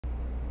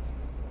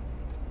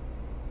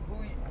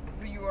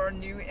you are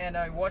new and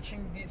are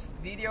watching this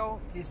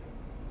video, please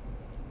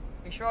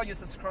make sure you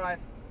subscribe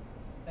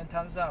and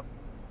thumbs up,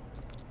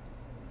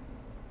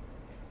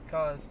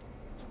 because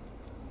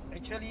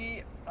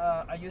actually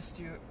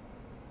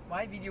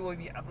my video will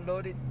be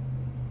uploaded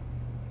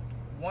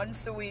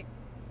once a week,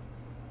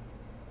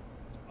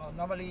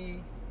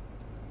 normally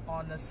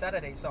on a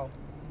Saturday, so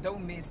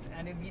don't miss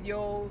any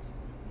videos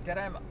that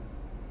I'm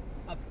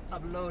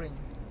uploading.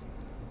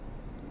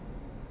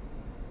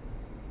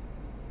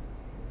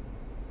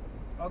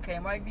 Okay,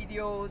 my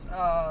videos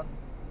are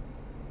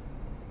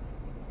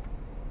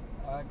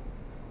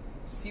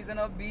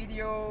seasonal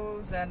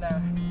videos, and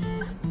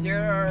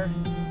there are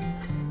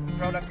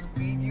product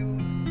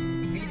reviews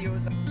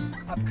videos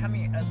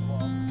upcoming as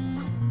well.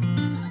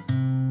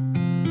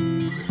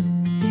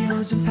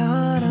 요즘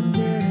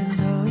사람들은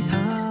더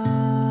이상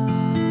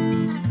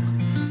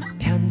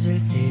편지를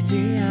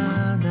쓰지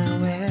않아.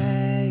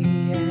 왜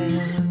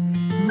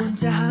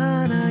문자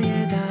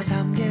하나에 다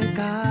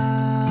담길까?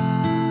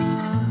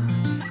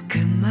 그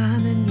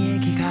많은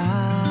얘기가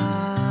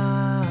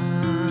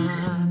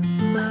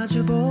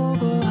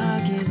마주보고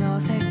하긴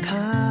어색한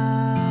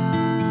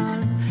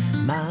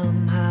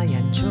마음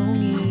하얀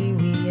종이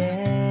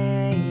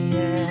위에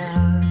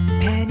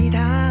펜이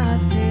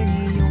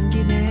닿았으니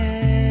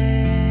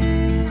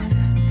용기내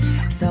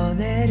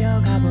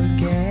써내려가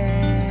볼게.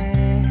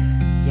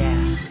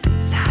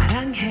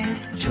 사랑해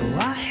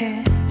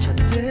좋아해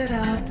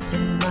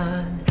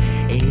촌스럽지만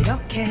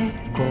이렇게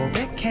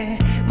고백해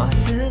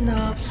멋은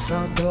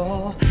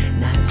없어도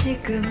난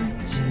지금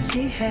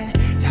진지해.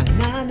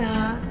 장난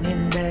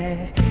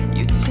아닌데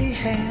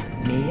유치해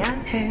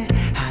미안해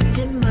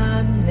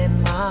하지만 내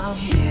맘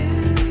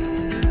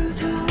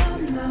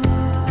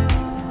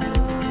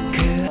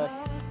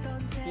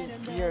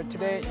Here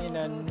today in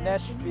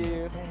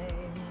Nashville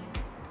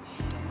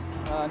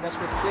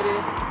City.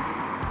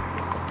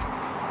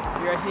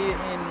 We are here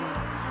in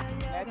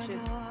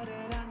natchez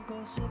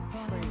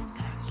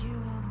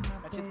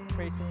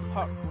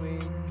Parkway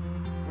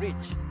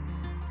Bridge.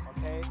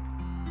 Okay.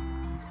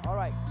 All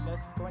right.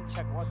 Let's go and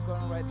check what's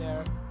going on right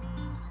there.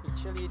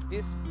 Actually,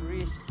 this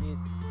bridge is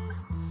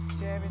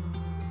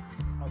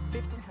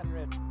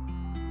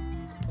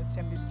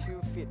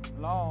 1,572 feet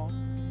long,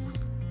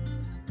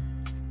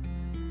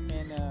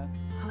 and it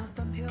is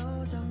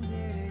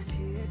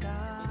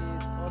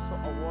also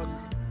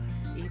awarded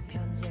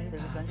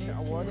presidential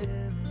awarded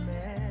in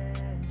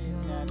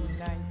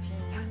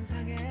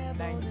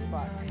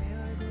 1995.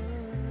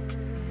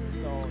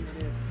 So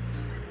it is.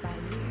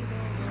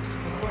 Let's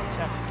go and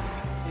check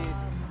this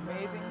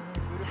amazing,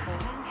 beautiful.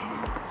 Okay,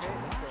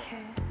 let's go.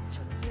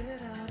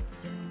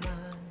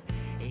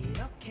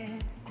 이렇게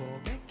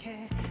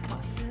고백해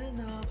멋은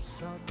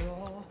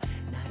없어도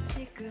난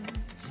지금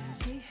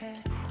진지해.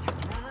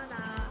 장난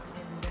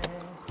아닌데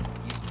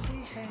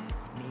유치해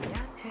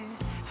미안해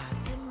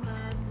하지만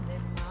내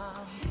맘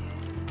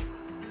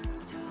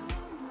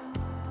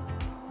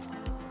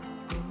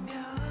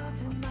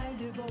꾸며진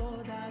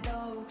말들보다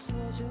더욱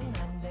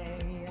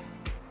소중한데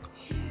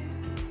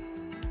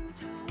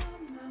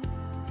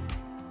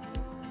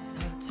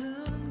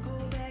서툰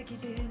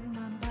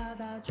고백이지만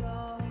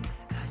받아줘.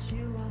 Cause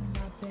you are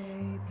my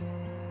baby.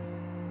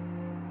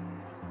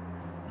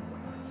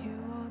 You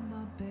are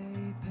my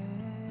baby.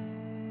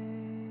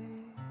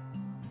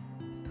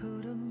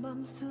 푸른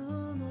밤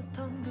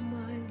수놓던 그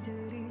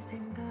말들이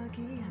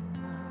생각이 안 나.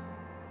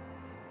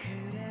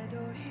 그래도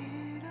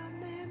이런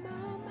내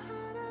맘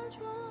하나 줘.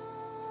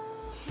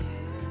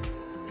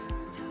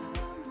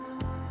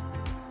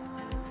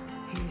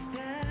 이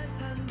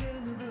세상 그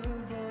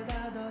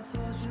누구보다 더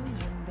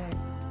소중한데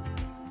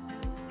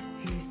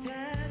이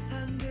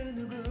세상 그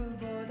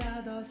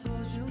누구보다 더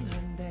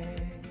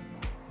소중한데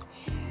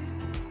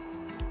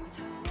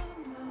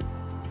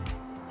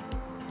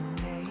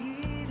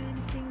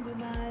내일은 친구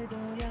말고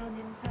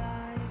연인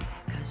사이.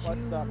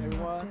 What's up,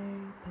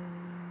 everyone?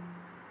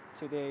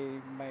 Today,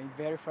 my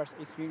very first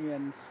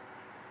experience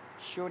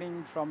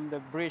shooting from the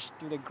bridge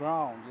to the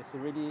ground. It's a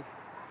really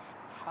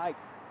high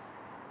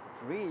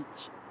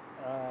bridge.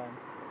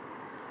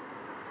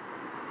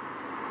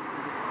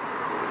 It's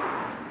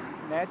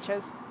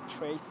natchez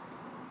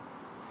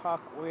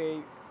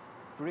Parkway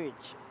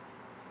Bridge.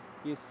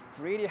 It's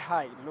pretty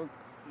high. Look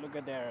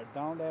at there.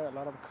 Down there, a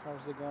lot of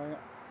cars are going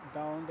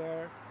down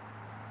there.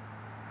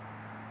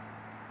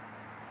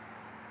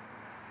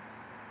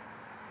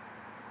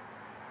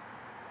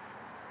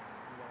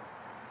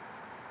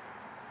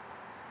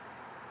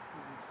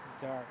 It's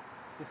dark.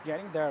 It's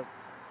getting dark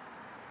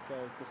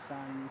because the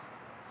sun's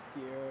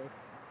still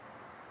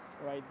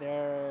right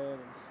there,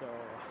 so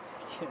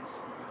you can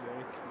see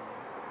very clear.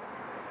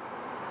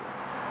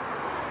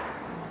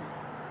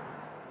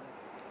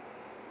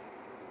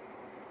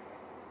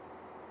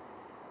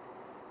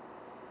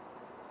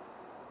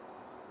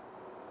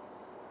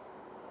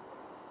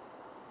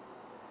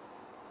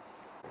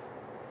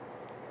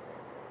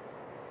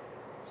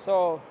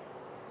 So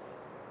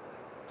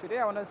today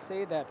I want to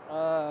say that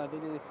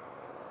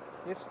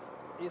this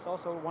is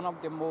also one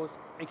of the most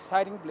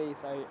exciting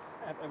places I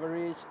have ever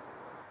reached.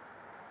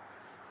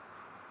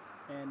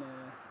 and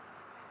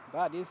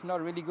but it's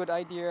not really good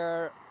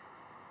idea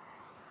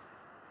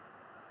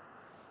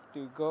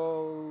to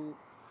go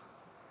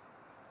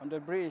on the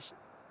bridge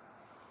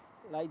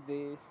like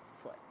this,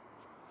 for,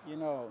 you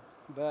know.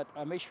 But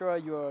make sure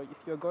if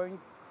you're going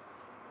to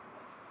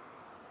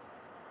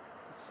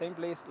same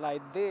place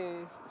like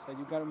this, so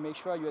you gotta make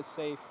sure you're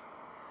safe,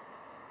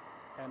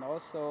 and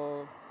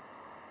also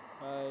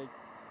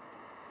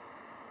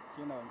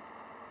you know,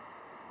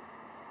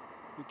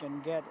 you can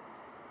get,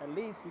 at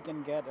least you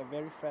can get a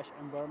very fresh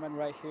environment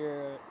right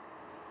here.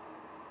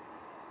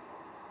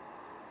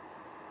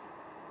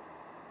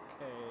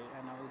 Okay,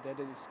 and now that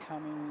is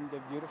coming the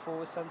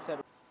beautiful sunset.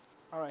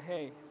 All right,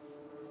 hey,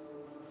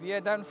 we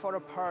are done for the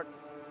part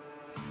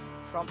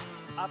from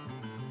up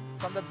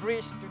from the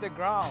bridge to the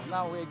ground.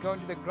 Now we're going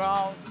to the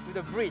ground to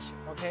the bridge.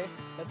 Okay,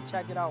 let's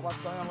check it out. What's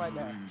going on right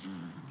there?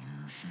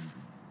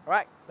 All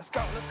right, let's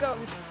go. Let's go.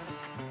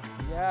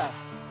 Yeah,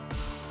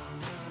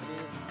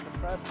 this is the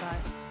first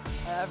time I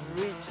have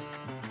reached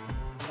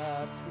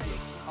to the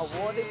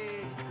awarded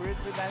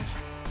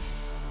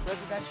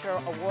residential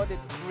awarded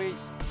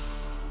bridge.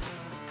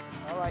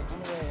 All right,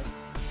 anyway,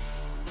 it's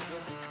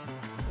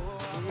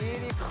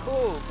really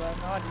cool, but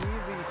not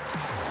easy.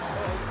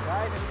 So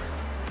excited.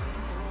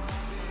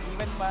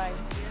 Even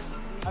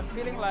I'm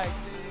feeling like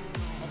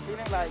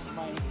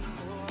my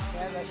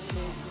hands are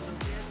shaking.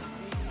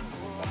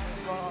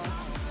 Something's going on.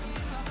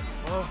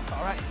 Oh,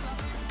 all right.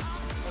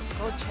 Let's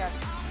go check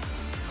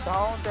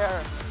down there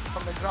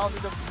from the ground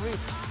to the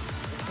bridge.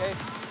 Okay.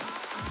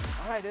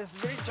 All right, this is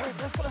very tight.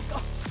 Let's go. Let's go.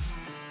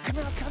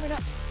 Coming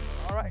up.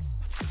 All right.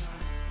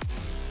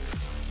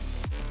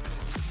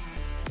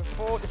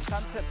 Before the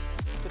sunset,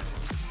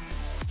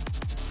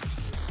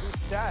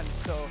 it's done,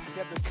 so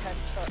you have to catch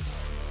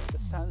the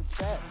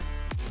sunset.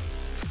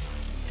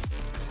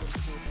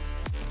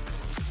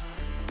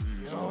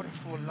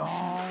 Beautiful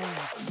long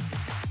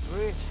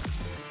bridge.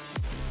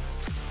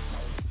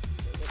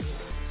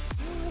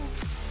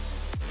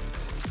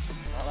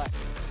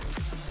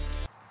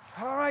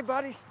 All right,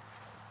 buddy.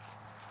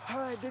 All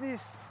right, it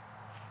is.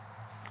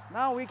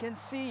 Now we can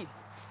see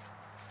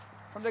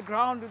from the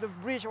ground to the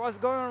bridge what's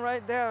going on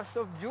right there.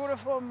 So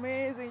beautiful,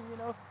 amazing, you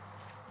know.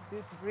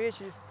 This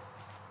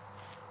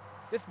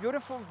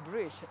beautiful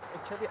bridge.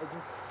 Actually, I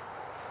just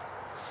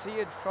see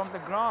it from the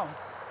ground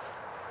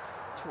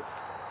to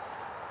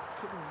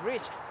the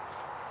bridge.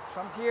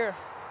 From here,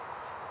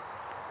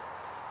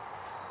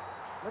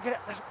 look at it.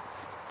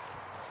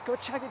 Let's go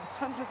check it. The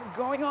sunset's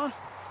going on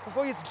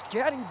before it's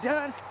getting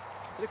done.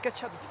 Look at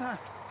the sun.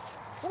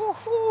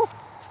 Woohoo!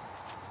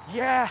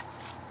 Yeah.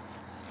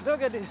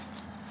 Look at this.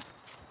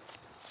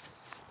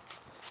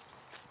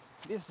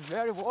 It's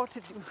very worth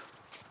it to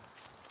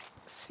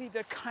see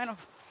that kind of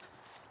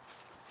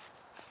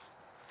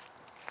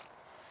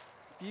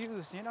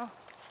views, you know.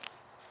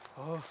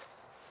 Oh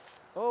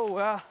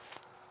well.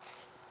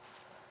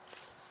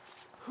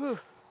 Whew.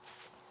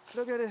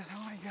 Look at this. Oh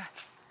my God,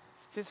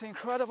 this is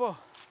incredible.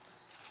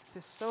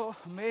 This is so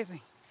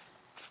amazing.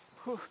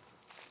 Whew.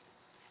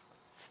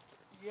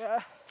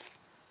 Yeah.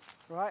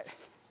 Right.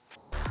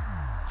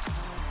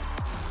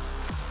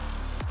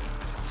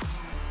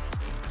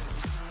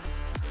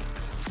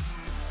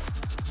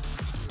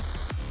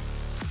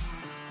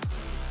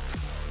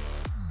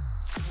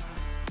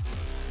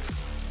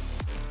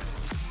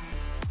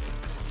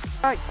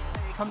 Right,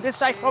 from this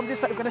side, we're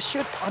gonna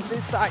shoot on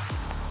this side.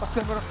 What's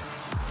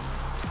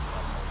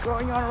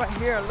going on right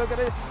here? Look at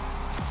this.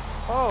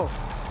 Oh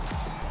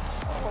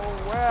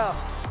well.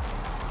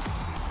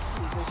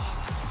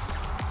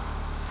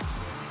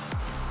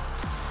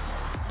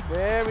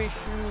 Very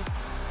huge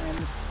and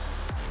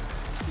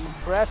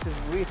impressive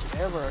bridge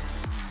ever.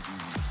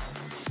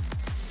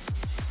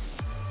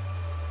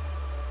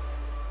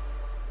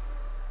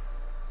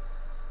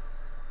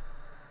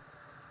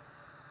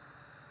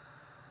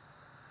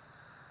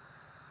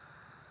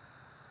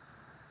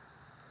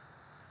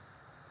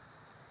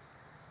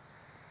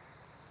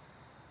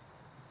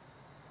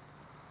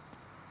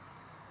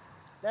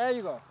 There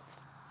you go.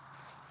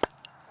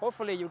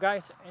 Hopefully you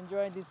guys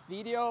enjoyed this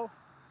video.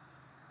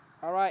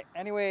 All right,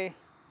 anyway,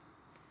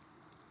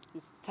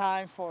 it's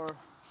time for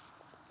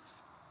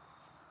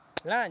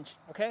lunch,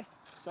 okay?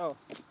 So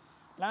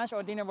lunch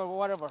or dinner or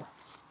whatever.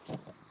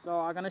 So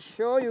I'm gonna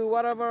show you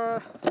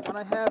whatever when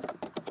I have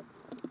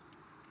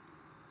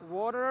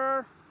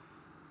water,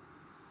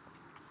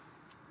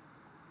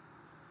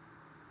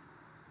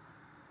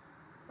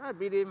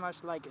 pretty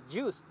much like a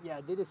juice.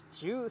 Yeah, this is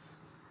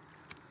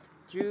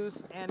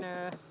juice and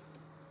a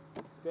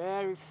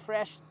very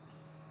fresh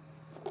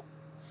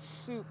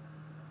soup.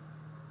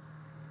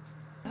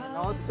 And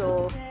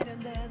also,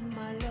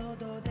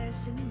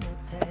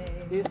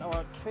 this is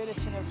our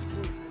traditional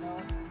food, you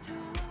know.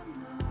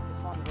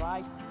 This one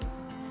rice.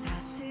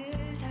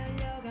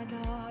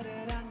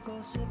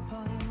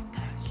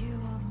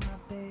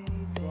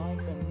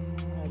 Rice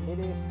and it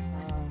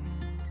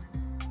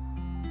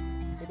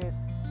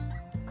is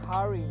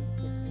curry.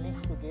 It's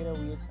mixed together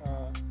with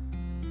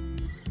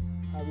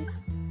we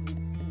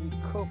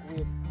cook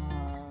with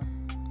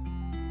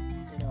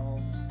you know,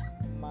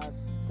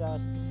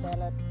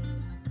 salad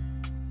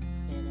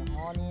and an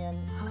onion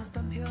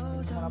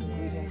and some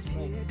ingredients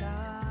made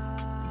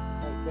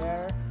right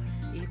there.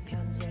 I'm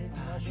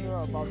not sure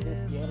about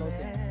this yellow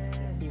thing.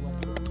 Let's see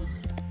what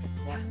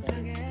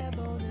that is.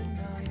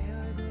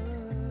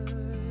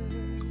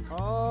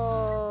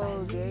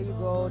 Oh, there you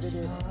go. It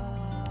is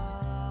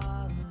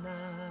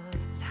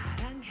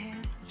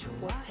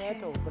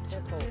potato.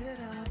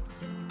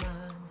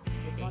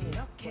 This one is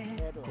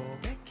potato.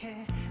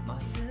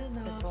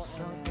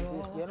 And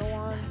this yellow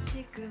one is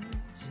pumpkin.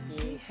 It's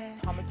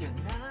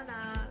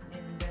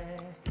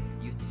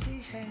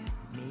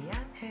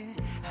kind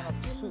of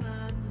soup.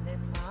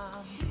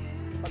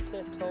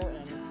 Potato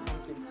and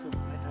pumpkin soup. I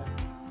have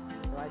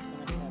rice and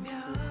I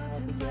have this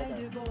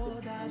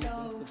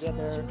all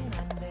together.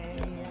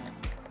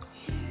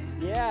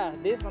 Yeah,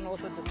 this one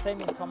also the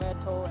same in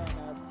tomato and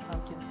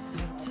pumpkin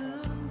soup.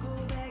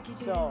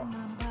 So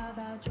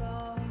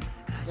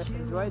let's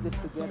enjoy this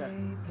together.